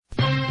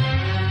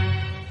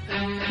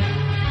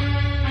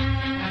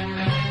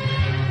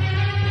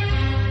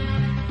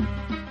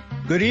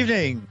Good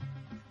evening.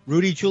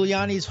 Rudy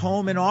Giuliani's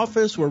home and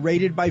office were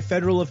raided by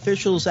federal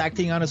officials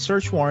acting on a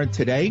search warrant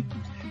today.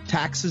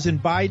 Taxes in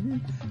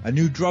Biden, a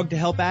new drug to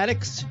help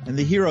addicts, and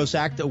the HEROES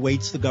Act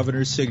awaits the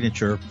governor's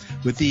signature.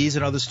 With these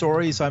and other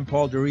stories, I'm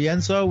Paul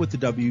DiRienzo with the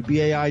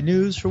WBAI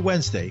News for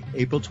Wednesday,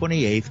 April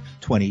 28th,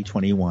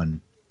 2021.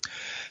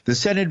 The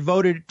Senate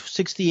voted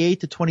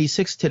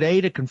 68-26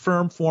 today to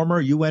confirm former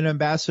UN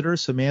Ambassador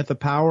Samantha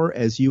Power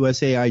as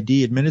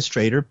USAID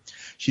Administrator.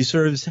 She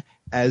serves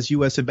as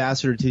U.S.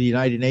 Ambassador to the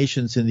United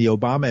Nations in the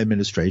Obama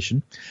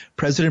administration.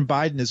 President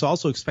Biden is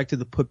also expected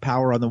to put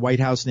Power on the White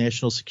House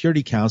National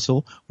Security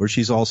Council, where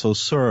she's also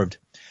served.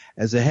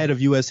 As the head of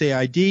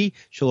USAID,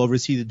 she'll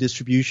oversee the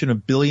distribution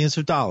of billions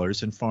of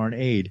dollars in foreign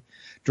aid.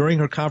 During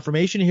her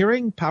confirmation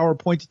hearing, Power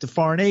pointed to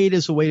foreign aid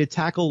as a way to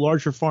tackle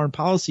larger foreign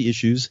policy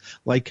issues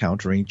like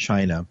countering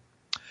China.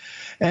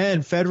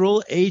 And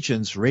federal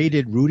agents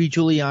raided Rudy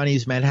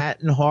Giuliani's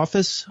Manhattan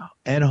office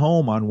and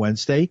home on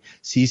Wednesday,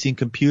 seizing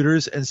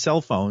computers and cell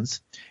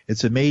phones.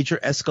 It's a major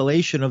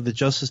escalation of the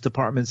Justice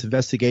Department's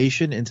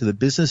investigation into the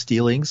business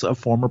dealings of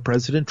former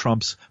President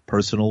Trump's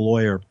personal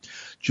lawyer.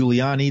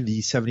 Giuliani,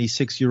 the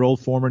 76-year-old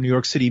former New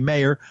York City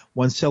mayor,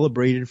 once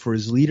celebrated for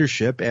his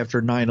leadership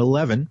after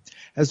 9/11,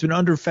 has been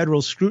under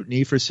federal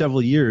scrutiny for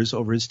several years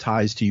over his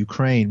ties to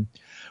Ukraine.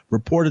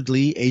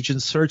 Reportedly,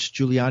 agents searched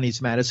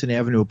Giuliani's Madison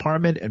Avenue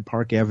apartment and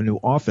Park Avenue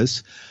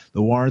office.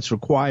 The warrants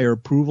require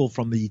approval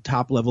from the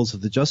top levels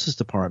of the Justice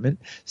Department,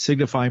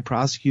 signifying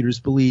prosecutors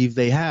believe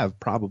they have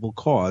probable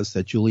cause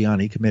that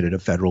Giuliani committed a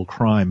federal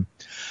crime.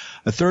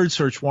 A third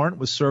search warrant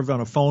was served on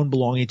a phone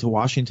belonging to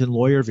Washington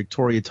lawyer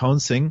Victoria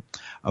Toensing,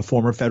 a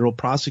former federal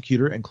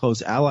prosecutor and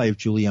close ally of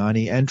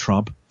Giuliani and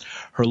Trump.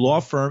 Her law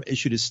firm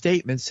issued a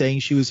statement saying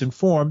she was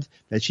informed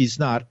that she's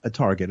not a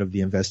target of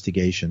the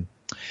investigation.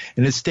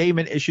 In a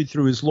statement issued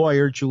through his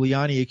lawyer,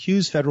 Giuliani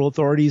accused federal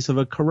authorities of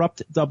a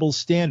corrupt double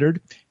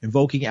standard,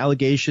 invoking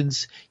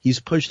allegations he's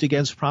pushed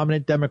against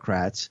prominent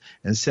Democrats,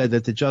 and said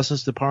that the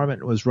Justice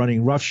Department was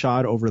running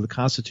roughshod over the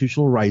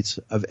constitutional rights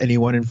of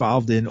anyone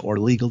involved in or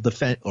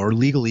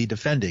legally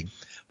defending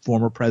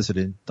former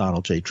President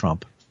Donald J.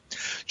 Trump.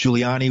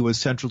 Giuliani was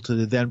central to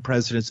the then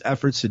president's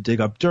efforts to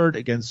dig up dirt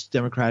against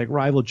Democratic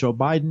rival Joe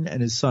Biden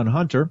and his son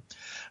Hunter.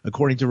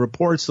 According to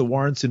reports, the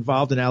warrants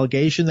involved an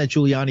allegation that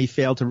Giuliani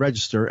failed to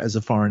register as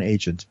a foreign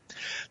agent.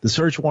 The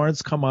search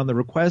warrants come on the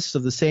request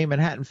of the same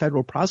Manhattan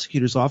federal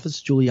prosecutor's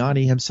office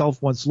Giuliani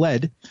himself once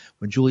led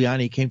when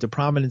Giuliani came to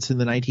prominence in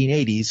the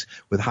 1980s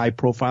with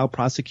high-profile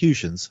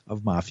prosecutions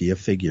of mafia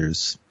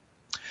figures.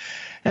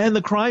 And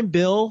the crime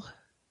bill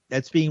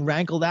that's being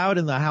wrangled out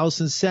in the House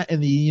and in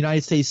the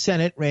United States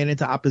Senate ran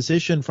into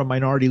opposition from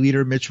Minority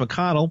Leader Mitch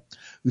McConnell,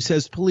 who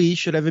says police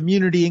should have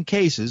immunity in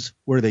cases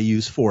where they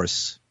use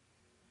force.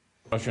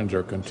 Questions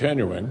are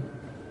continuing,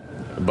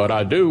 but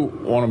I do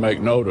want to make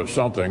note of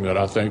something that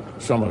I think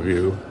some of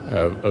you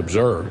have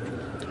observed.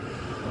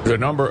 The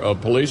number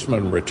of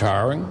policemen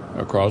retiring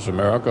across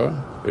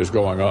America is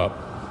going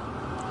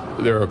up.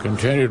 There are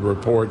continued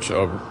reports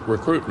of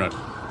recruitment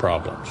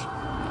problems.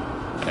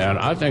 And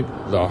I think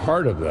the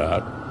heart of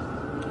that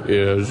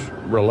is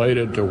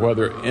related to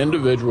whether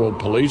individual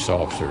police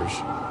officers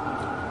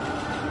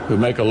who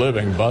make a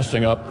living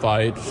busting up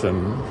fights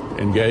and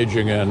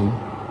engaging in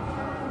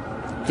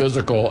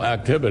physical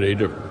activity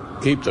to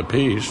keep the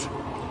peace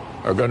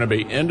are going to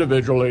be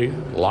individually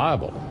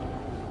liable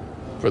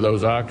for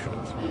those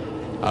actions.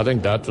 I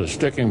think that's a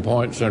sticking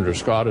point Senator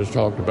Scott has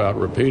talked about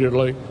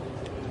repeatedly.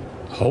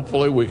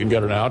 Hopefully we can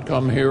get an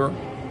outcome here.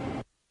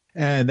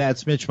 And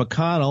that's Mitch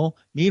McConnell.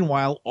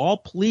 Meanwhile, all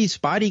police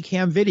body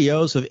cam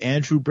videos of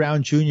Andrew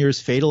Brown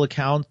Jr.'s fatal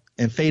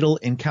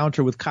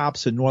encounter with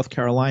cops in North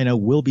Carolina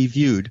will be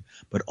viewed,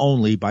 but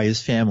only by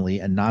his family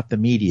and not the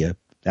media.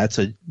 That's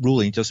a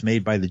ruling just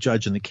made by the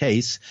judge in the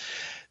case.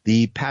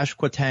 The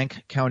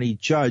Pasquotank County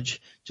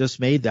judge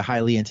just made the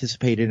highly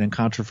anticipated and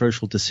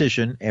controversial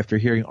decision after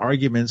hearing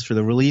arguments for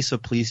the release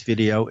of police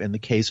video in the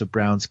case of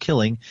Brown's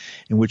killing,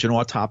 in which an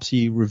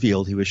autopsy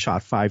revealed he was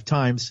shot 5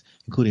 times,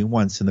 including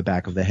once in the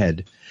back of the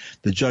head.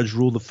 The judge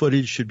ruled the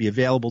footage should be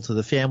available to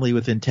the family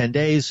within 10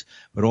 days,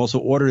 but also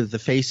ordered that the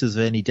faces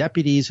of any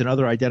deputies and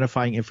other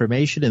identifying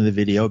information in the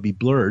video be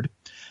blurred.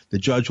 The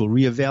judge will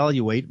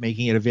reevaluate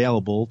making it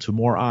available to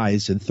more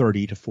eyes in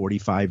 30 to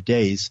 45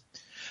 days.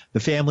 The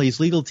family's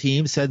legal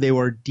team said they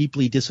were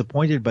deeply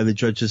disappointed by the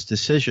judge's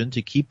decision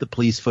to keep the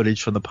police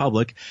footage from the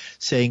public,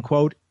 saying,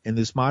 quote, "In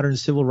this modern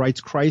civil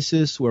rights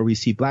crisis where we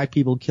see black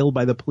people killed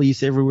by the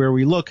police everywhere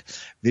we look,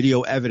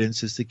 video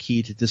evidence is the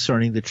key to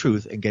discerning the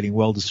truth and getting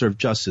well-deserved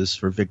justice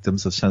for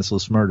victims of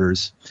senseless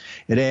murders."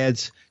 It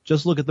adds,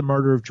 "Just look at the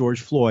murder of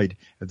George Floyd.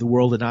 If the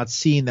world had not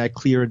seen that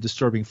clear and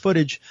disturbing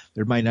footage,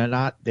 there might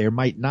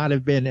not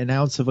have been an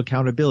ounce of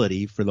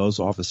accountability for those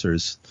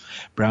officers."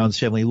 Brown's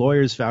family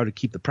lawyers vow to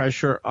keep the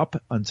pressure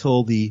up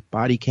until the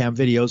body cam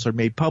videos are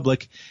made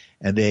public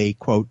and they,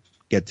 quote,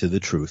 "get to the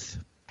truth."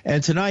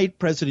 And tonight,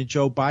 President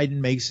Joe Biden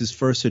makes his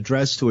first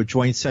address to a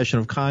joint session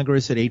of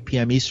Congress at 8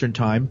 p.m. Eastern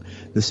Time.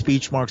 The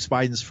speech marks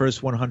Biden's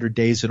first 100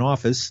 days in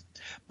office.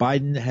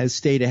 Biden has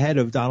stayed ahead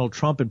of Donald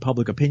Trump in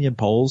public opinion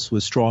polls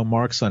with strong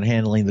marks on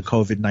handling the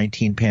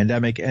COVID-19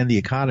 pandemic and the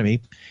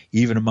economy,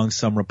 even among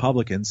some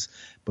Republicans,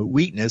 but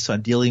weakness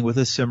on dealing with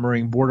a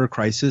simmering border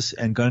crisis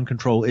and gun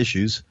control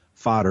issues,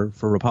 fodder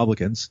for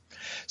Republicans.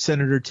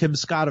 Senator Tim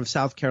Scott of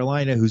South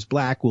Carolina, who's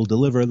black, will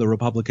deliver the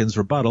Republicans'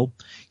 rebuttal.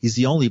 He's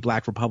the only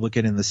black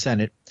Republican in the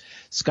Senate.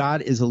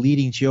 Scott is a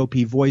leading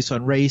GOP voice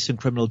on race and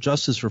criminal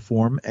justice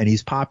reform, and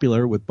he's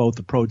popular with both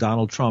the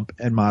pro-Donald Trump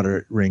and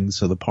moderate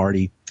rings of the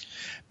party.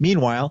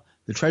 Meanwhile,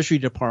 the Treasury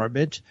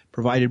Department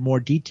provided more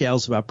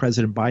details about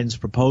President Biden's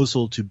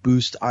proposal to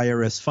boost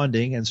IRS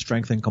funding and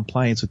strengthen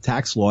compliance with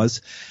tax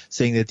laws,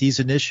 saying that these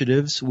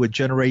initiatives would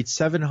generate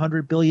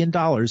 $700 billion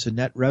in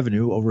net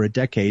revenue over a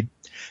decade.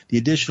 The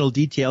additional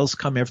details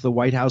come after the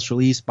White House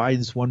released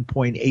Biden's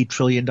 $1.8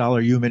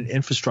 trillion human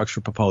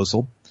infrastructure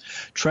proposal.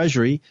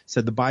 Treasury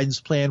said the Biden's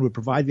plan would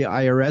provide the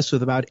IRS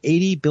with about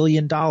 $80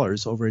 billion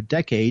over a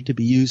decade to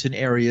be used in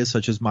areas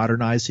such as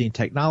modernizing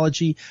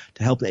technology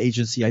to help the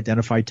agency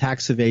identify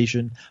tax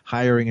evasion,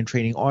 hiring and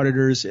training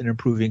auditors, and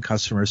improving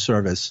customer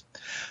service.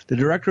 The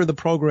director of the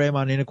program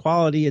on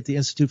inequality at the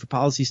Institute for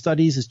Policy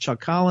Studies is Chuck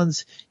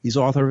Collins. He's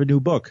author of a new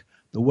book,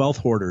 The Wealth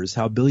Hoarders,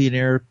 How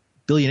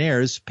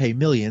Billionaires Pay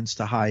Millions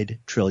to Hide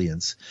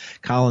Trillions.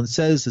 Collins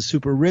says the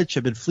super rich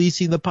have been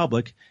fleecing the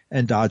public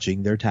and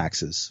dodging their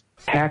taxes.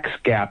 Tax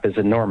gap is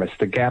enormous.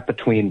 The gap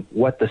between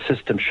what the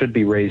system should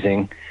be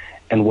raising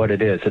and what it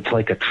is. It's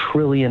like $1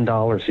 trillion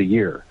a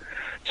year.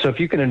 So if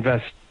you can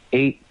invest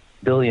 $8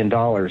 billion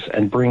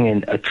and bring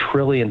in $1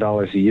 trillion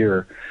a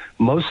year,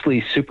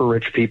 mostly super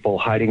rich people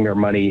hiding their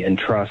money in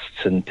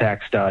trusts and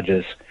tax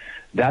dodges,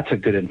 that's a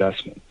good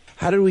investment.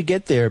 How did we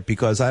get there?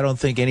 Because I don't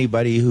think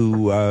anybody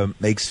who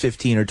makes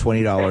 $15 or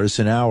 $20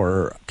 an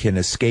hour can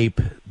escape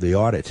the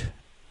audit.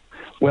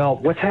 Well,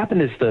 what's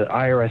happened is the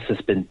IRS has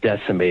been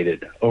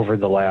decimated over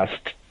the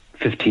last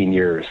 15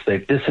 years.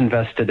 They've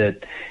disinvested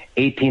it.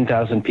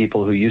 18,000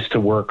 people who used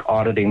to work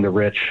auditing the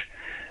rich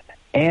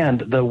and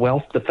the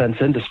wealth defense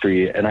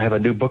industry. And I have a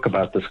new book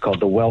about this called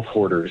The Wealth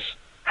Hoarders,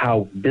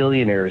 How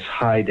Billionaires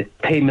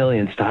Pay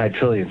Millions to Hide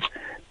Trillions.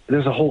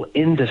 There's a whole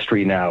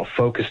industry now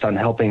focused on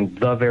helping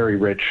the very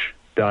rich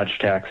dodge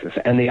taxes,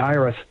 and the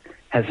IRS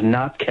has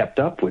not kept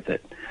up with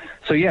it.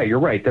 So, yeah, you're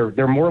right.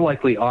 They're more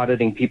likely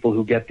auditing people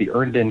who get the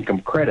earned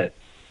income credit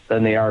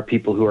than they are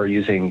people who are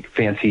using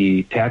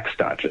fancy tax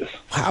dodges.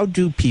 How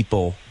do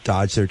people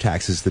dodge their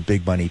taxes, the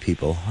big money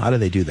people? How do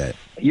they do that?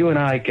 You and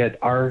I get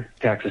our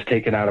taxes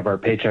taken out of our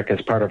paycheck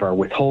as part of our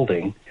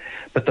withholding,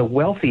 but the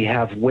wealthy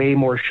have way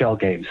more shell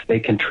games. They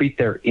can treat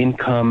their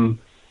income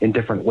in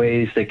different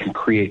ways. They can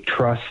create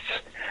trusts.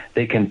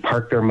 They can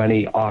park their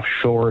money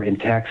offshore in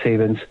tax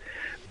havens.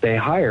 They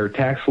hire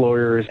tax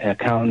lawyers and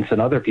accountants and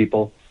other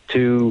people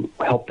to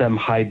help them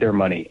hide their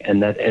money. And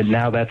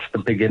now that's the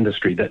big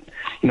industry that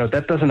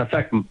doesn't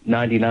affect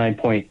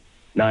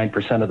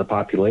 99.9% of the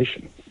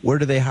population. Where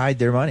do they hide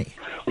their money?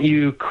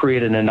 You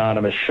create an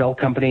anonymous shell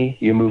company.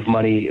 You move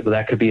money.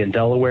 That could be in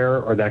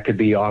Delaware or that could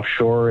be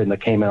offshore in the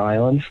Cayman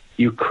Islands.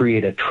 You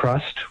create a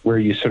trust where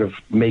you sort of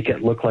make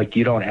it look like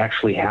you don't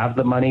actually have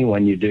the money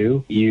when you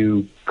do.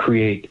 You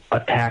create a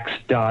tax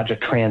dodge, a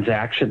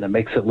transaction that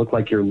makes it look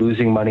like you're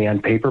losing money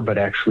on paper, but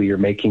actually you're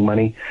making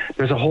money.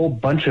 There's a whole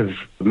bunch of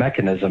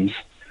mechanisms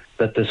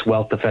that this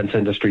wealth defense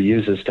industry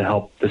uses to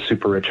help the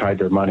super rich hide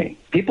their money.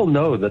 People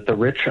know that the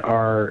rich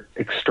are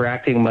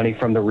extracting money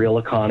from the real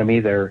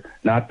economy. They're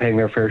not paying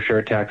their fair share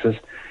of taxes.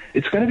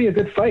 It's going to be a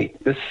good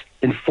fight. This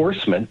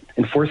enforcing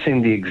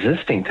the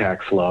existing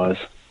tax laws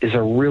is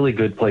a really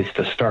good place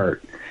to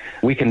start.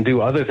 We can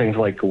do other things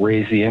like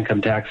raise the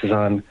income taxes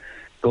on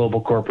global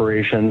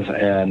corporations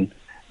and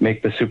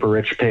make the super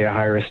rich pay a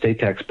higher estate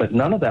tax, but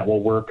none of that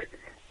will work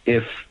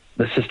if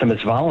the system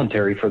is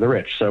voluntary for the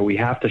rich. So we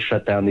have to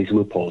shut down these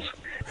loopholes.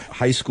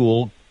 High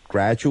school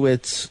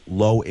graduates,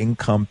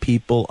 low-income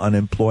people,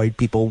 unemployed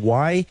people.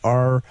 Why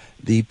are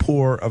the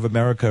poor of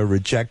America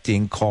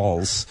rejecting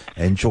calls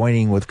and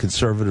joining with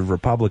conservative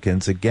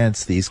Republicans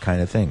against these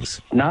kind of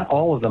things? Not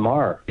all of them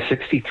are.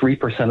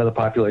 63% of the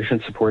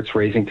population supports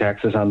raising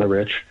taxes on the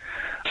rich.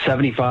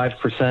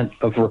 75%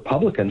 of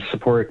Republicans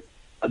support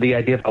the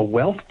idea of a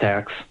wealth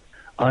tax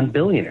on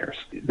billionaires.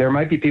 There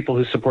might be people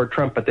who support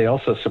Trump, but they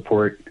also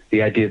support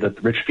the idea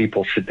that rich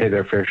people should pay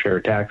their fair share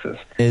of taxes.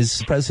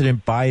 Is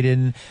President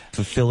Biden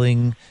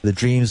fulfilling the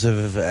dreams of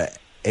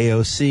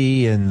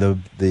AOC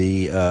and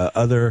the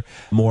other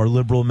more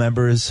liberal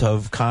members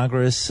of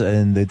Congress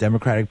and the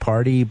Democratic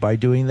Party by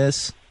doing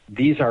this?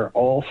 These are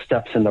all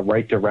steps in the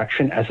right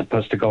direction as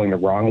opposed to going the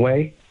wrong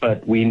way,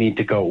 but we need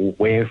to go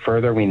way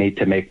further. We need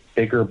to make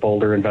bigger,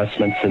 bolder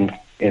investments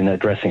in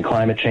addressing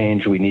climate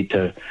change. We need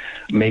to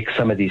make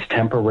some of these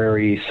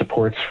temporary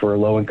supports for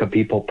low-income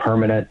people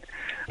permanent.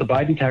 The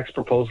Biden tax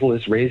proposal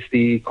is raise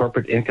the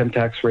corporate income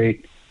tax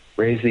rate,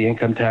 raise the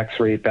income tax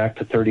rate back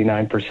to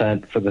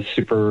 39% for the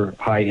super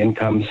high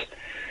incomes.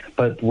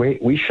 But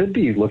we should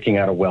be looking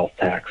at a wealth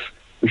tax.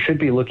 We should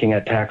be looking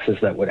at taxes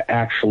that would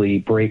actually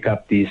break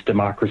up these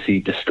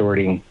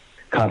democracy-distorting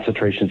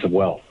concentrations of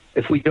wealth.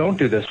 If we don't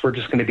do this, we're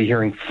just going to be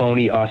hearing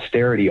phony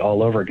austerity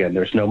all over again.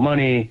 There's no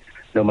money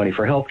for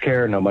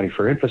healthcare, no money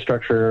for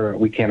infrastructure.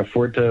 We can't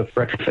afford to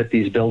retrofit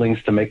these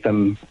buildings to make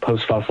them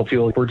post-fossil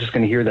fuel. We're just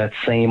going to hear that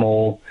same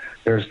old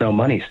there's no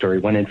money story,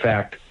 when in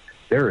fact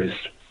there is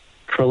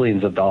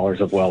trillions of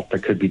dollars of wealth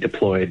that could be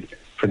deployed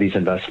for these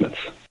investments.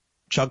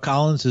 Chuck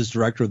Collins is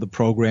director of the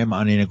program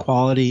on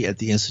inequality at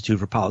the Institute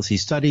for Policy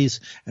Studies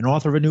and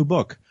author of a new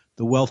book,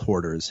 The Wealth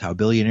Hoarders, How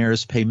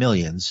Billionaires Pay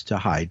Millions to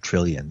Hide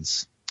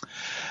Trillions.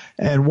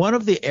 And one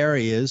of the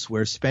areas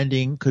where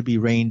spending could be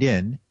reined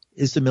in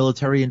is the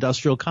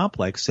military-industrial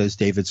complex, says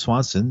David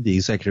Swanson, the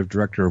executive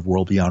director of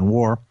World Beyond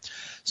War.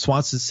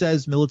 Swanson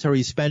says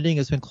military spending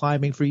has been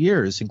climbing for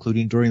years,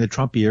 including during the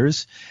Trump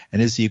years,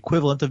 and is the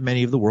equivalent of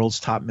many of the world's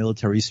top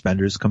military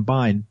spenders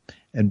combined.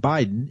 And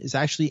Biden is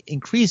actually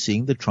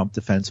increasing the Trump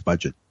defense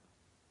budget.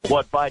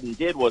 What Biden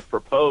did was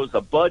propose a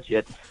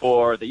budget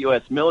for the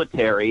U.S.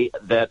 military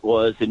that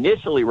was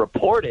initially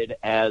reported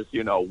as,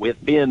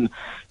 within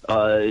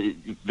a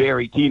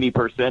very teeny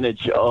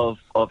percentage of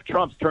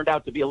Trump's, turned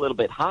out to be a little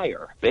bit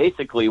higher.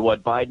 Basically,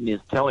 what Biden is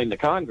telling the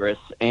Congress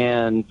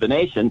and the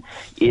nation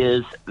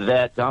is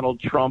that Donald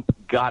Trump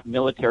got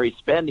military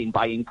spending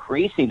by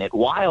increasing it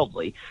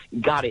wildly,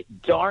 got it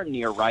darn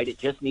near right. It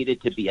just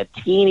needed to be a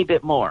teeny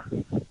bit more.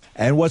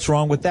 And what's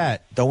wrong with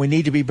that? Don't we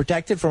need to be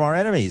protected from our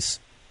enemies?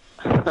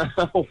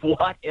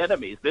 What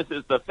enemies? This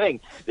is the thing.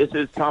 This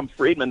is Tom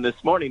Friedman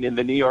this morning in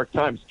the New York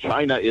Times.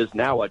 China is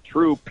now a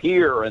true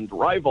peer and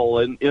rival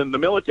in the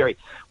military.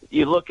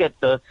 You look at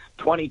the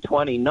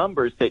 2020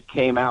 numbers that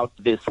came out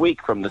this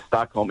week from the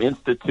Stockholm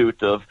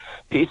Institute of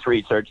Peace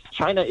Research.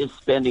 China is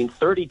spending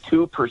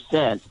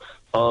 32%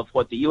 of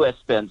what the U.S.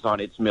 spends on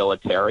its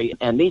military,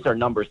 and these are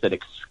numbers that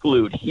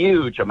exclude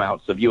huge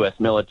amounts of U.S.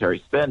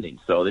 military spending,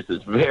 so this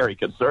is very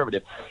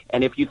conservative.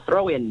 And if you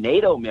throw in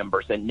NATO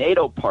members and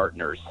NATO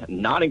partners,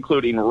 not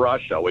including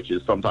Russia, which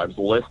is sometimes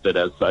listed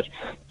as such,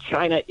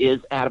 China is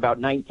at about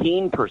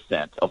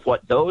 19% of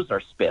what those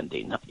are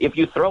spending. If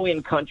you throw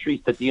in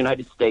countries that the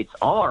United States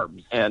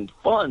arms and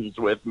funds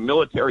with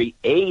military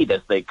aid,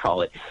 as they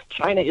call it,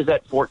 China is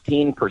at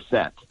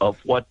 14% of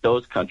what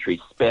those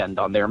countries spend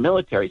on their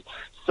militaries.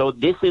 So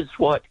this is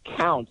what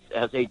counts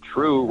as a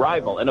true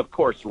rival. And, of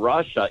course,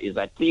 Russia is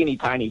a teeny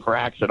tiny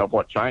fraction of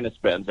what China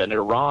spends, and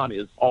Iran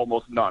is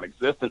almost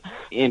non-existent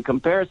in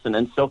comparison.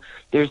 And so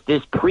there's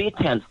this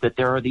pretense that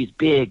there are these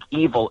big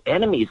evil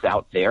enemies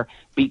out there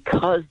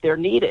because they're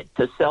needed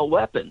to sell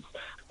weapons.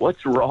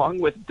 What's wrong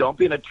with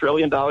dumping $1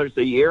 trillion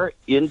a year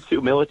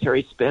into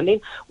military spending?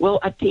 Well,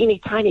 a teeny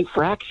tiny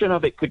fraction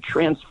of it could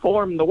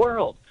transform the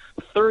world.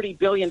 $30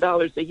 billion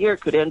a year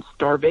could end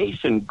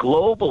starvation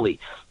globally.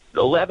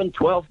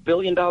 $11-12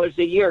 billion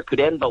a year could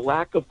end the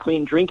lack of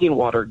clean drinking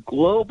water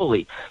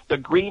globally. The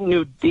Green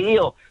New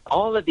Deal,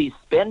 all of these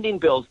spending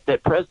bills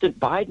that President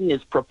Biden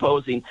is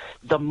proposing,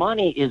 the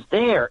money is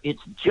there.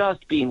 It's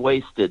just being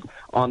wasted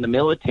on the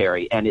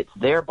military, and it's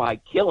thereby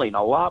killing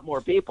a lot more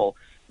people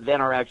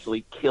than are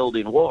actually killed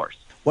in wars.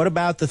 What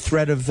about the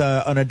threat of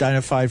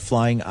unidentified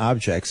flying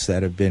objects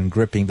that have been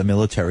gripping the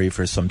military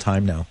for some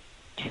time now?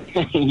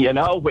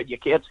 When you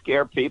can't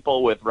scare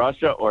people with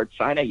Russia or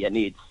China, you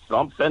need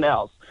something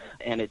else.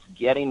 And it's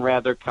getting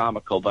rather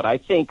comical. But I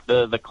think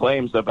the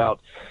claims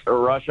about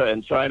Russia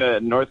and China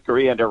and North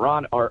Korea and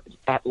Iran are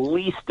at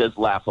least as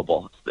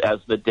laughable as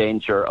the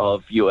danger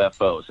of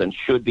UFOs and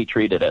should be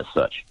treated as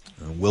such.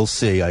 We'll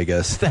see, I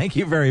guess. Thank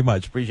you very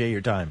much. Appreciate your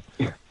time.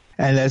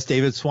 And that's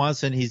David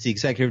Swanson. He's the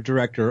executive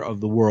director of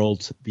the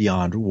World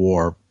Beyond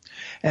War.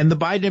 And the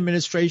Biden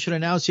administration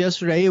announced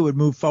yesterday it would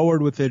move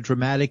forward with a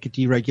dramatic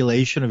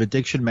deregulation of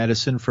addiction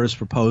medicine first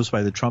proposed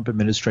by the Trump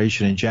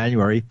administration in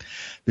January.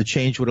 The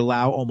change would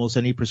allow almost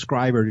any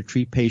prescriber to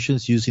treat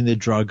patients using the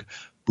drug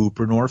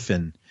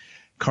buprenorphine.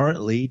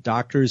 Currently,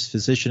 doctors,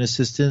 physician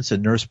assistants,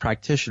 and nurse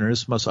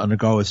practitioners must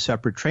undergo a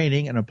separate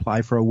training and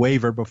apply for a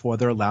waiver before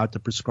they're allowed to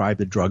prescribe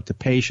the drug to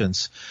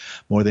patients.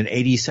 More than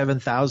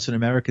 87,000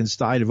 Americans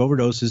died of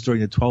overdoses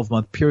during the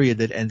 12-month period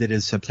that ended in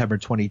September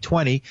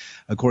 2020,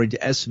 according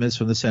to estimates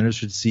from the Centers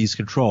for Disease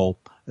Control,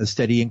 a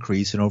steady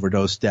increase in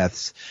overdose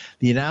deaths.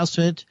 The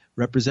announcement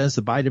represents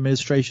the Biden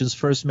administration's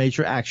first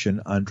major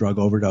action on drug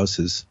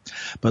overdoses.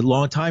 But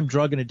longtime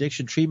drug and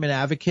addiction treatment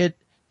advocate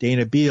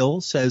Dana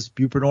Beal says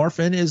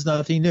buprenorphine is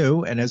nothing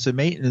new and as a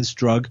maintenance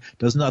drug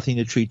does nothing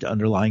to treat the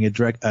underlying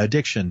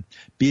addiction.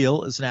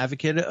 Beal is an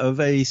advocate of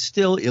a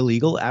still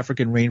illegal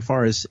African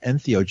rainforest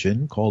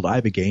entheogen called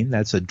ibogaine.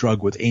 That's a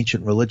drug with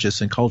ancient religious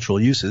and cultural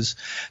uses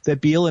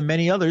that Beal and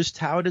many others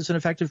tout as an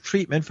effective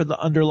treatment for the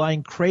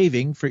underlying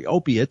craving for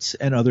opiates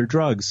and other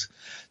drugs.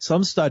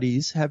 Some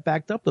studies have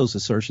backed up those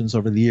assertions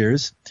over the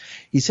years.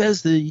 He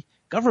says the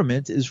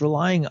government is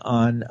relying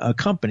on a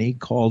company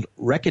called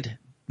Reckitt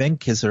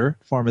Benckiser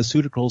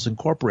Pharmaceuticals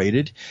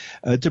Incorporated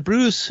to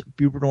produce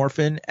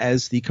buprenorphine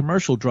as the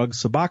commercial drug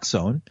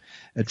Suboxone,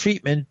 a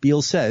treatment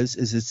Beal says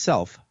is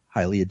itself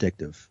highly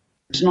addictive.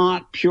 It's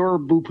not pure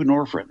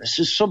buprenorphine. This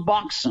is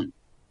Suboxone,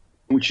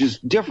 which is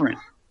different.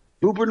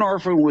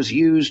 Buprenorphine was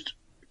used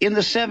in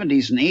the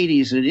 70s and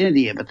 80s in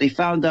India, but they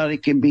found out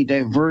it can be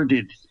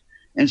diverted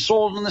and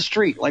sold on the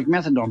street like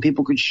methadone.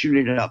 People could shoot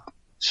it up.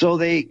 So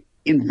they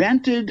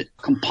invented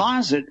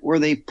composite where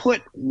they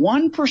put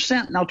 1%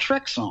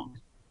 naltrexone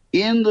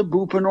in the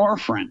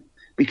buprenorphine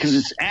because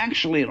it's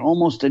actually an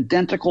almost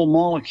identical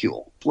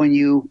molecule. When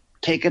you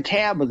take a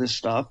tab of this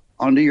stuff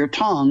under your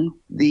tongue,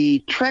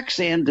 the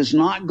Trexan does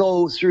not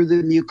go through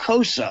the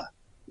mucosa.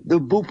 The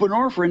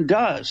buprenorphine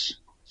does.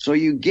 So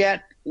you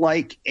get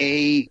like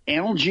a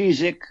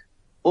analgesic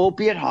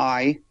opiate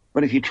high,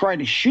 but if you try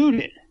to shoot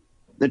it,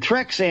 the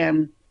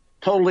Trexan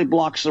totally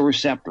blocks the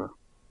receptor.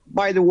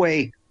 By the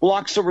way,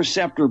 blocks the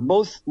receptor.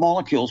 Both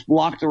molecules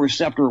block the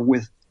receptor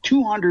with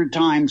 200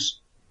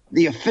 times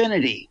the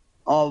affinity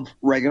of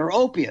regular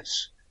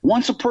opiates.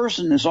 Once a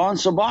person is on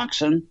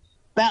Suboxone,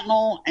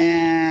 fentanyl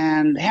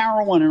and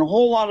heroin and a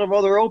whole lot of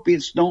other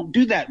opiates don't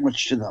do that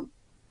much to them,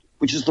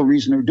 which is the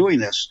reason they're doing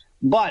this.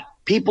 But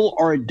people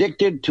are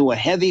addicted to a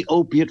heavy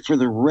opiate for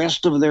the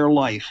rest of their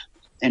life.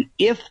 And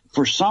if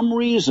for some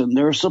reason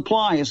their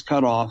supply is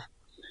cut off,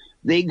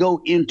 they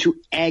go into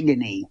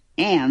agony.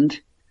 And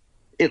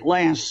it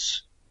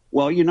lasts,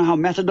 well, you know how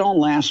methadone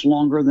lasts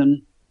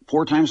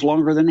four times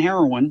longer than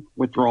heroin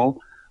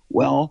withdrawal?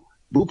 Well,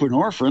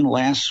 buprenorphine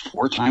lasts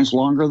 4 times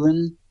longer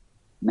than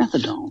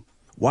methadone.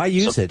 Why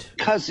use it?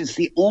 Because it's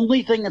the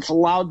only thing that's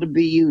allowed to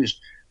be used.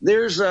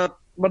 There's a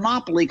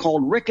monopoly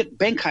called Rickett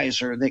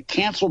Benkheiser that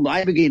canceled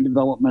Ibogaine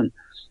development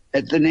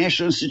at the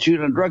National Institute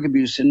on Drug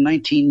Abuse in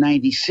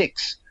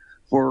 1996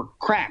 for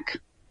crack.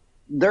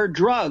 Their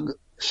drug,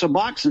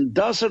 Suboxone,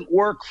 doesn't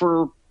work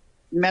for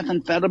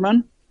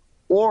methamphetamine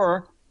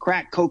or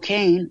crack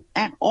cocaine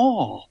at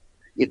all.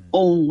 It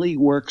only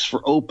works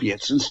for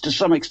opiates and to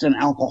some extent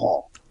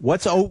alcohol.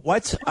 What's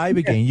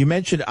Ibogaine? You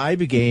mentioned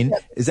Ibogaine.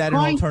 Is that an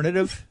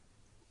alternative?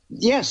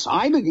 Yes,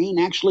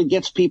 Ibogaine actually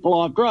gets people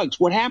off drugs.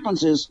 What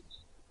happens is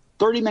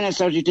 30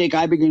 minutes after you take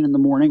Ibogaine in the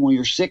morning when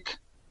you're sick,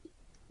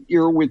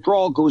 your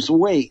withdrawal goes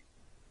away.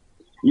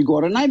 You go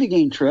on an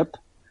Ibogaine trip,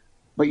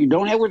 but you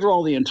don't have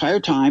withdrawal the entire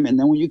time, and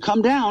then when you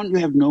come down, you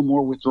have no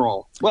more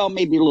withdrawal. Well,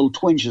 maybe a little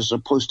twinges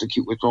of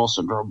post-acute withdrawal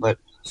syndrome, but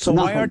so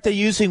nothing. Why aren't they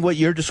using what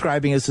you're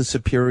describing as a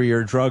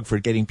superior drug for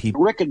getting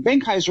people? Rickett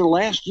Benkheiser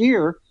last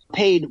year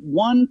paid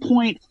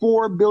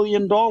 $1.4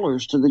 billion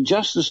to the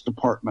Justice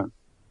Department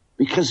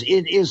because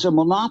it is a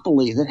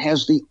monopoly that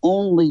has the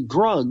only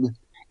drug,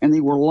 and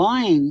they were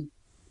lying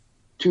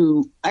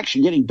to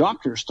actually getting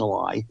doctors to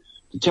lie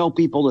to tell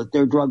people that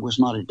their drug was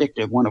not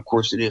addictive when, of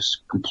course, it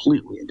is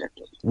completely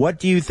addictive. What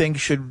do you think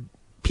should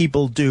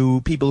people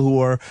do, people who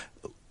are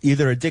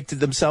either addicted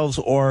themselves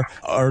or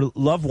are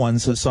loved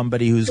ones of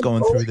somebody who's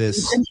going through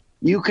this?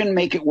 You can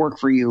make it work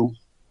for you.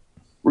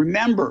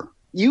 Remember,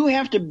 you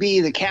have to be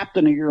the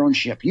captain of your own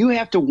ship. You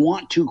have to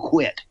want to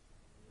quit.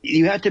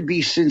 You have to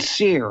be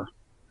sincere.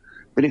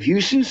 But if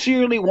you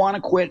sincerely want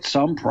to quit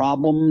some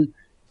problem,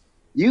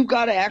 you've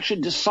got to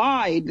actually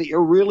decide that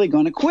you're really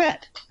going to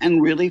quit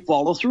and really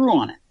follow through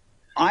on it.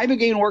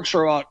 Ibogaine works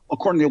for,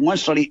 according to one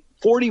study,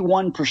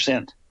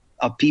 41%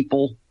 of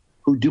people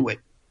who do it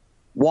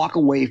walk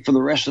away for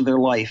the rest of their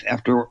life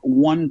after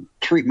one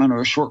treatment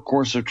or a short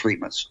course of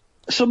treatments.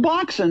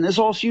 Suboxone is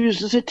also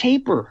used as a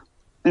taper.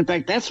 In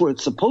fact, that's what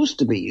it's supposed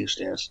to be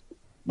used as.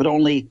 But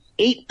only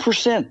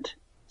 8%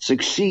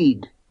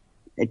 succeed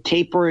at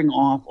tapering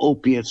off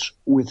opiates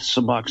with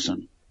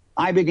Suboxone.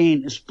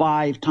 Ibogaine is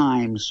 5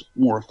 times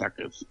more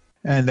effective.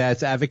 And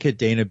that's advocate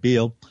Dana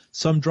Beal.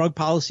 Some drug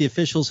policy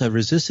officials have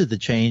resisted the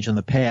change in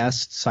the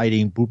past,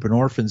 citing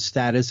buprenorphine's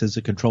status as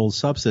a controlled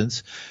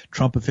substance.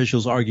 Trump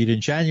officials argued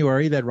in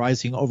January that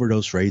rising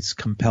overdose rates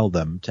compelled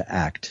them to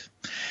act.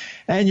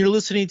 And you're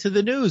listening to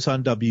the news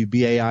on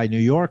WBAI New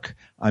York.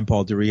 I'm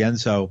Paul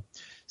DiRienzo.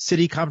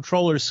 City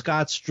Comptroller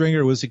Scott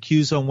Stringer was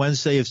accused on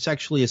Wednesday of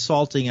sexually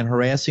assaulting and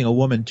harassing a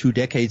woman 2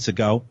 decades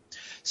ago.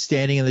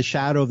 Standing in the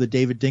shadow of the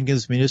David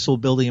Dinkins Municipal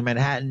Building in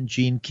Manhattan,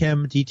 Jean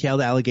Kim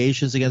detailed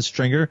allegations against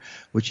Stringer,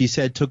 which he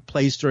said took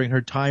place during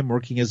her time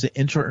working as an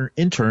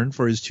intern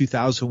for his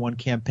 2001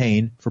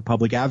 campaign for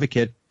public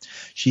advocate.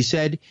 She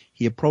said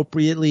he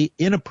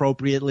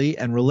inappropriately,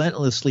 and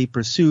relentlessly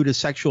pursued a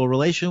sexual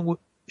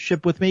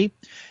relationship with me,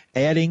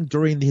 adding,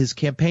 during his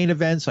campaign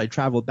events, I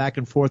traveled back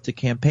and forth to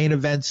campaign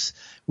events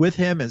with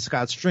him, and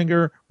Scott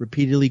Stringer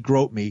repeatedly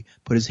groped me,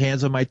 put his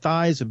hands on my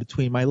thighs and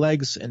between my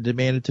legs, and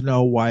demanded to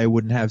know why I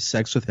wouldn't have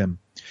sex with him.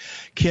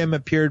 Kim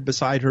appeared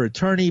beside her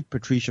attorney,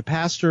 Patricia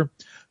Pastor,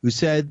 who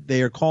said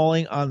they are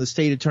calling on the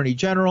state attorney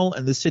general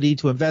and the city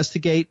to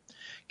investigate.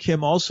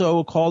 Kim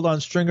also called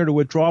on Stringer to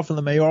withdraw from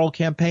the mayoral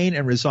campaign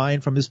and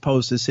resign from his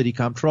post as city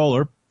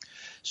comptroller.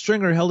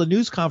 Stringer held a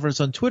news conference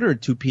on Twitter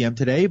at 2 p.m.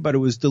 today, but it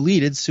was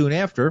deleted soon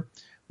after.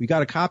 We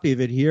got a copy of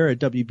it here at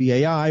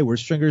WBAI, where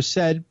Stringer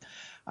said,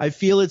 I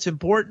feel it's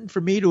important for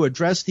me to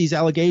address these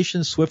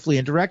allegations swiftly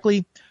and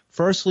directly.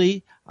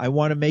 Firstly, I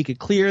want to make it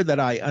clear that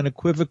I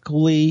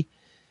unequivocally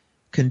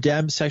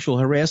condemn sexual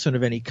harassment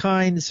of any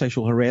kind.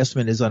 Sexual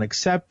harassment is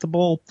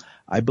unacceptable.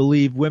 I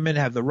believe women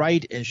have the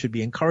right and should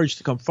be encouraged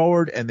to come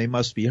forward, and they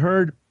must be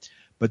heard.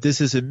 But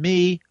this isn't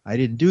me. I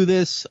didn't do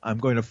this. I'm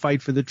going to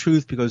fight for the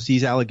truth because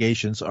these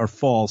allegations are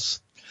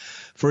false.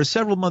 For a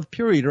several-month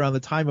period around the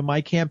time of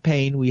my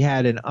campaign, we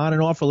had an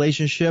on-and-off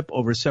relationship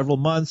over several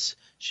months.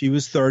 She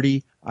was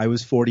 30. I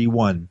was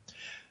 41.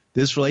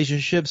 This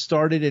relationship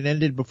started and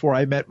ended before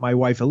I met my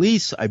wife,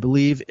 Elise. I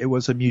believe it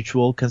was a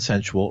mutual,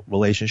 consensual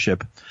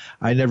relationship.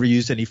 I never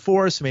used any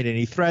force, made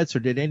any threats, or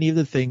did any of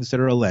the things that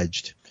are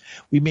alleged.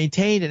 We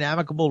maintained an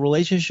amicable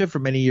relationship for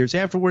many years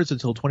afterwards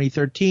until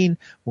 2013,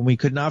 when we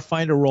could not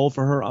find a role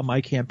for her on my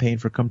campaign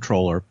for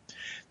comptroller.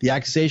 The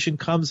accusation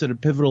comes at a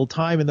pivotal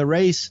time in the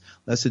race.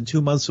 Less than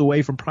 2 months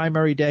away from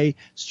primary day,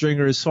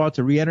 Stringer has sought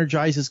to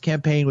re-energize his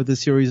campaign with a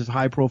series of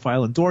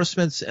high-profile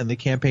endorsements and the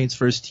campaign's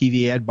first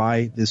TV ad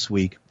buy this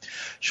week.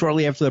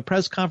 Shortly after the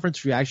press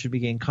conference, reaction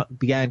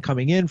began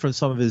coming in from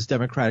some of his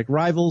Democratic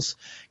rivals.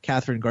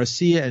 Catherine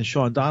Garcia and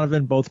Sean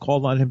Donovan both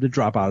called on him to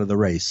drop out of the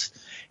race.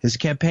 His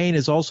campaign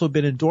has also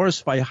been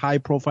endorsed by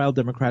high-profile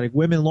Democratic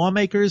women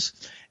lawmakers,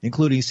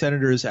 including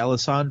Senators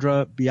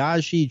Alessandra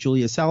Biaggi,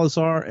 Julia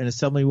Salazar, and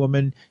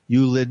Assemblywoman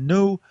Yu Lin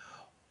Nu,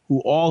 who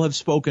all have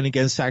spoken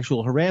against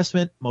sexual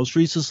harassment, most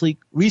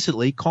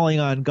recently calling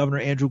on Governor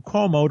Andrew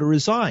Cuomo to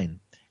resign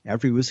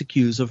after he was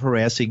accused of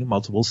harassing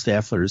multiple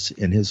staffers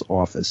in his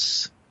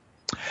office.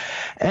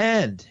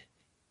 And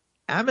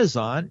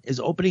Amazon is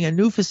opening a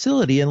new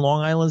facility in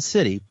Long Island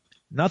City.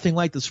 Nothing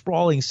like the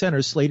sprawling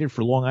center slated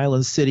for Long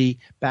Island City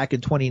back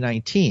in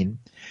 2019.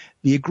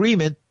 The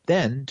agreement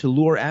then to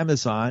lure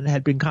Amazon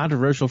had been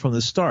controversial from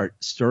the start,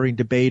 stirring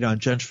debate on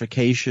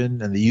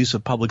gentrification and the use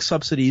of public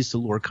subsidies to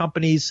lure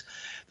companies.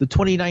 The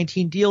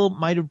 2019 deal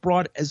might have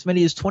brought as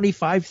many as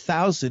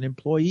 25,000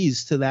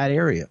 employees to that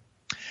area.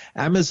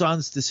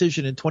 Amazon's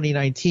decision in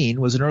 2019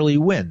 was an early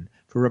win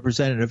for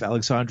Representative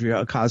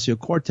Alexandria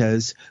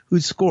Ocasio-Cortez, who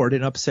scored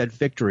an upset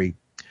victory.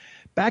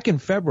 Back in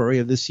February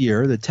of this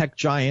year, the tech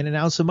giant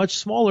announced a much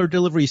smaller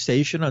delivery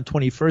station on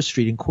 21st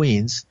Street in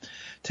Queens.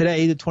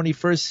 Today, the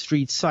 21st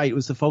Street site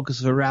was the focus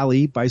of a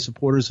rally by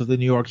supporters of the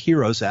New York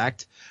HEROES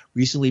Act,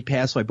 recently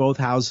passed by both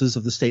houses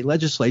of the state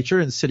legislature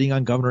and sitting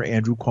on Governor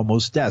Andrew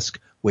Cuomo's desk,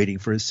 waiting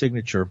for his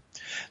signature.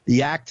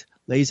 The act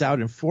lays out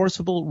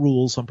enforceable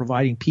rules on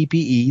providing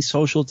PPE,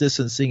 social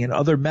distancing, and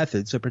other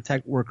methods to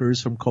protect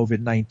workers from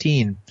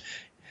COVID-19.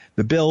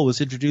 The bill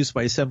was introduced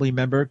by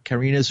Assemblymember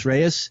Karines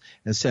Reyes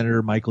and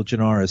Senator Michael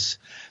Gianaris.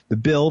 The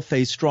bill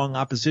faced strong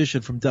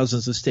opposition from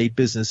dozens of state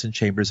business and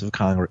chambers of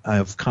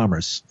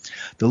commerce.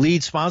 The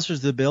lead sponsors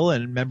of the bill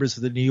and members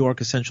of the New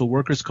York Essential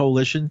Workers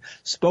Coalition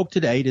spoke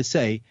today to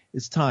say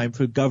it's time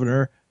for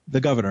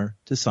the governor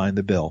to sign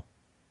the bill.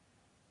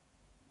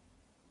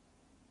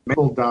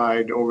 People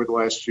died over the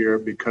last year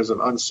because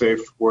of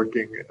unsafe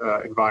working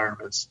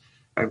environments.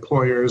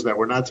 Employers that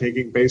were not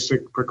taking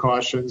basic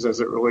precautions as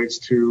it relates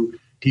to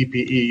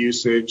PPE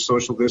usage,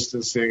 social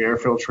distancing, air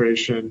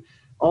filtration,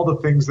 all the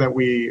things that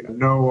we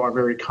know are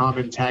very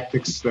common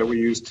tactics that we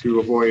use to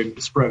avoid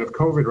the spread of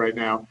COVID right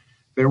now.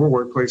 There were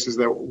workplaces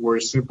that were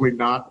simply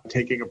not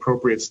taking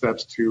appropriate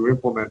steps to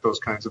implement those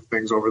kinds of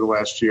things over the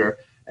last year,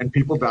 and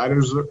people died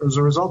as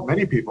a result,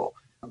 many people.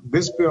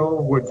 This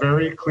bill would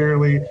very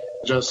clearly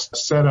just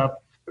set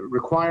up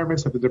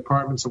requirements that the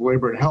Departments of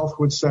Labor and Health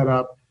would set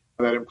up,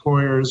 that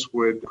employers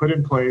would put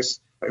in place.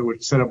 It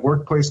would set up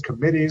workplace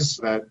committees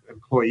that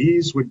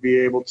employees would be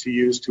able to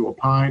use to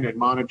opine and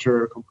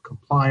monitor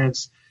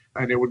compliance,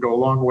 and it would go a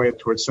long way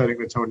towards setting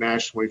the tone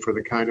nationally for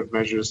the kind of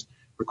measures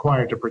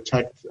required to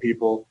protect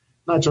people,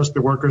 not just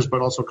the workers,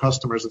 but also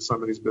customers in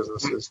some of these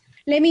businesses.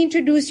 Let me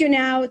introduce you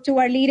now to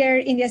our leader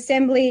in the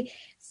Assembly,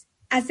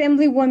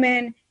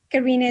 Assemblywoman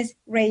Karines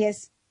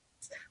Reyes.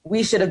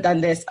 We should have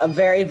done this a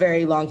very,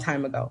 very long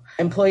time ago.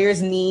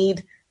 Employers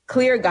need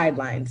clear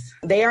guidelines.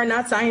 They are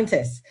not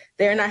scientists.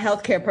 They are not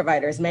healthcare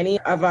providers. Many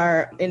of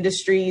our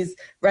industries,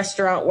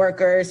 restaurant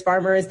workers,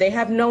 farmers, they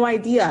have no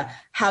idea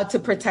how to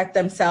protect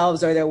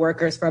themselves or their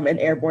workers from an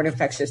airborne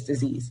infectious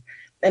disease.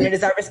 And it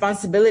is our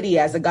responsibility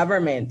as a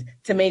government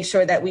to make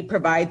sure that we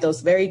provide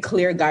those very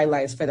clear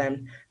guidelines for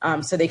them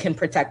so they can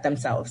protect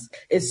themselves.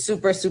 It's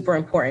super, super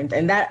important.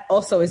 And that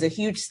also is a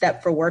huge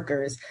step for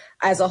workers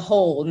as a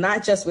whole,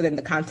 not just within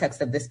the context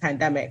of this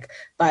pandemic,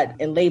 but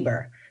in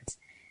labor.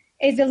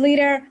 Is the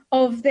leader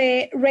of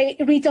the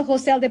Retail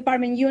Wholesale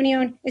Department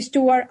Union,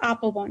 Stuart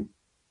Applebaum.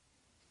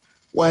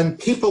 When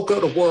people go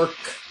to work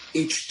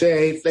each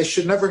day, they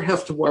should never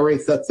have to worry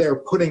that they're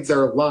putting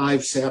their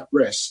lives at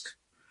risk.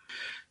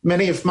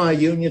 Many of my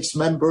union's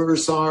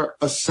members are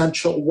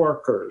essential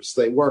workers.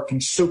 They work in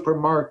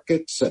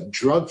supermarkets and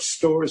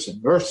drugstores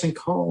and nursing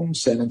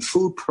homes and in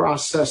food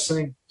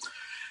processing.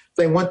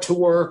 They went to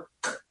work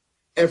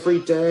every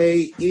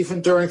day,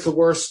 even during the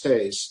worst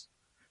days,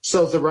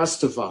 so the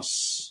rest of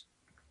us,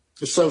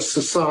 so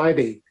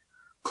society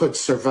could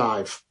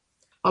survive.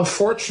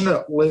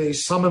 Unfortunately,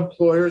 some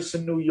employers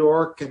in New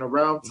York and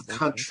around the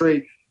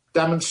country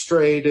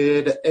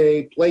demonstrated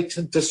a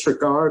blatant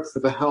disregard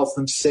for the health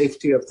and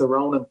safety of their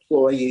own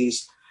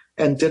employees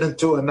and didn't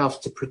do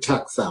enough to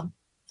protect them.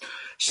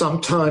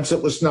 Sometimes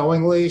it was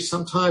knowingly,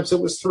 sometimes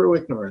it was through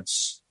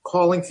ignorance.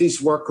 Calling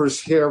these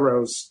workers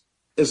heroes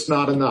is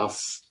not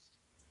enough.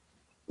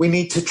 We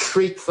need to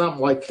treat them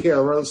like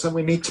heroes, and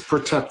we need to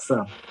protect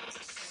them.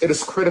 It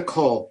is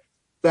critical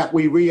that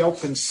we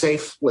reopen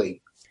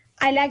safely.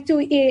 I'd like to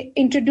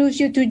introduce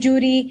you to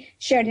Judy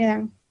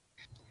Sheridan.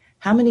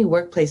 How many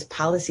workplace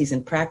policies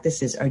and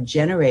practices are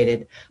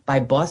generated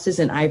by bosses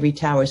in ivory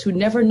towers who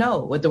never know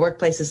what the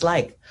workplace is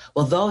like?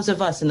 Well, those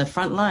of us in the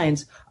front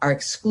lines are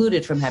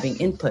excluded from having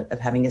input, of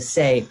having a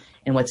say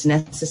in what's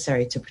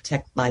necessary to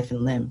protect life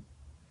and limb.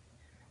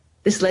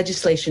 This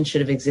legislation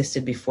should have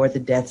existed before the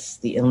deaths,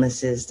 the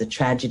illnesses, the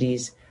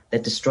tragedies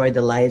that destroyed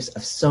the lives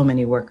of so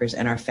many workers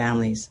and our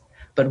families.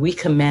 But we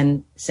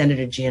commend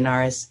Senator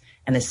Gianaris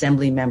and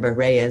Assemblymember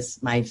Reyes,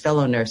 my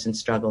fellow nurse in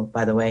struggle,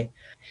 by the way.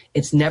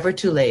 It's never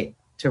too late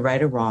to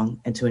right a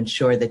wrong and to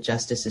ensure that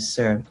justice is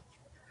served.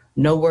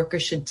 No worker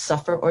should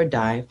suffer or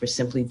die for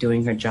simply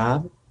doing her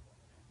job,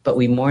 but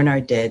we mourn our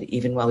dead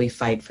even while we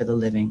fight for the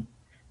living.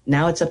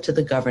 Now it's up to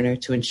the governor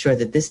to ensure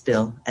that this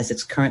bill, as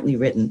it's currently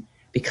written,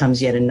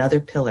 becomes yet another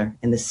pillar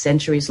in the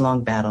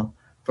centuries-long battle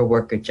for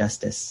worker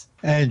justice.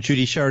 And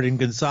Judy Sheridan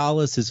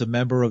Gonzalez is a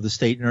member of the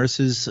State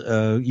Nurses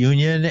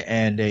Union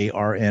and a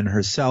RN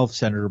herself.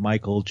 Senator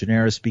Michael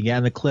Gianaris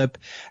began the clip.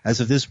 As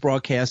of this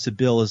broadcast, the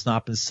bill has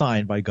not been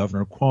signed by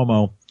Governor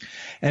Cuomo.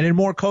 And in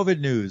more COVID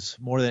news,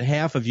 more than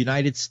half of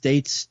United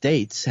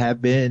States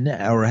have been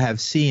or have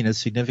seen a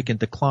significant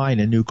decline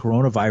in new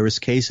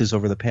coronavirus cases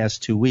over the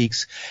past 2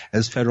 weeks,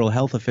 as federal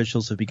health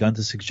officials have begun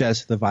to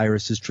suggest the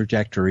virus's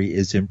trajectory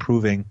is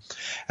improving.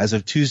 As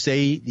of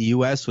Tuesday, the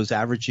U.S. was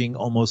averaging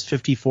almost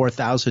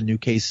 54,000 new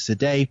cases a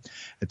day,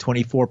 a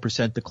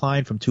 24%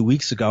 decline from 2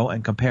 weeks ago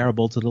and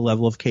comparable to the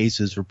level of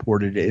cases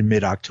reported in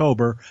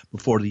mid-October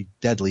before the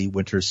deadly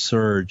winter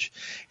surge.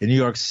 In New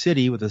York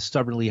City, with a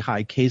stubbornly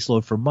high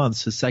caseload for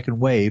months, the second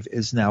wave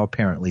is now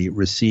apparently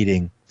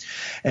receding.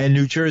 And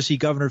New Jersey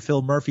Governor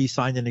Phil Murphy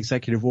signed an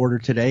executive order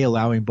today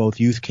allowing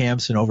both youth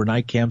camps and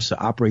overnight camps to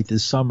operate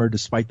this summer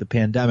despite the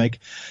pandemic.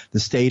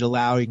 The state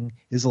The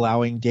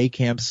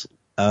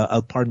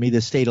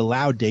state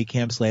allowed day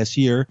camps last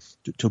year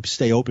to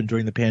stay open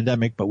during the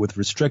pandemic, but with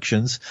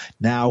restrictions.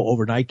 Now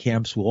overnight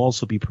camps will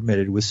also be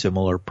permitted with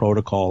similar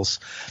protocols.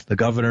 The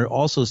governor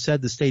also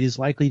said the state is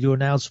likely to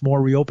announce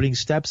more reopening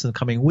steps in the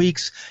coming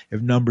weeks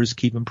if numbers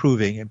keep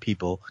improving and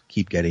people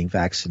keep getting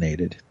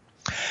vaccinated.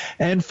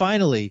 And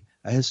finally,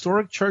 a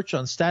historic church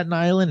on Staten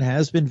Island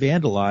has been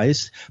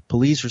vandalized.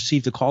 Police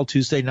received a call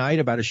Tuesday night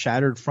about a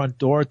shattered front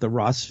door at the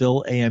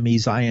Rossville AME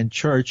Zion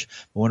Church.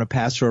 But when a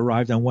pastor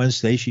arrived on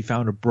Wednesday, she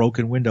found a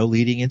broken window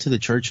leading into the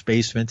church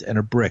basement and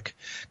a brick.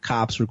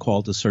 Cops were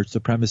called to search the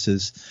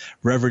premises.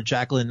 Reverend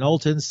Jacqueline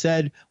Knowlton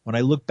said, "When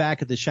I look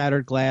back at the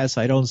shattered glass,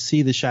 I don't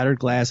see the shattered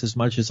glass as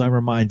much as I'm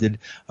reminded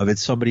of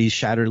it's somebody's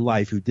shattered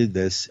life who did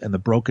this and the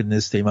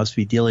brokenness they must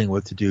be dealing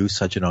with to do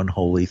such an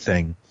unholy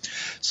thing."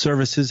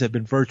 Services have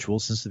been virtual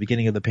since the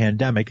beginning of the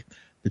pandemic.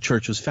 The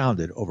church was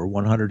founded over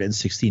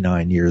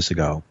 169 years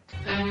ago.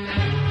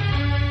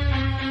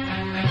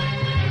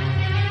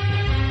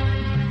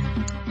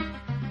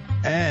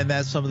 And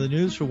that's some of the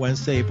news for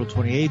Wednesday, April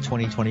 28,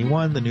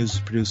 2021. The news is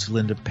produced by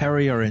Linda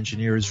Perry. Our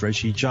engineer is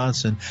Reggie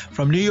Johnson.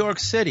 From New York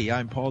City,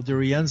 I'm Paul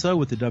DiRienzo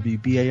with the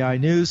WBAI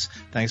News.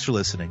 Thanks for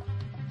listening.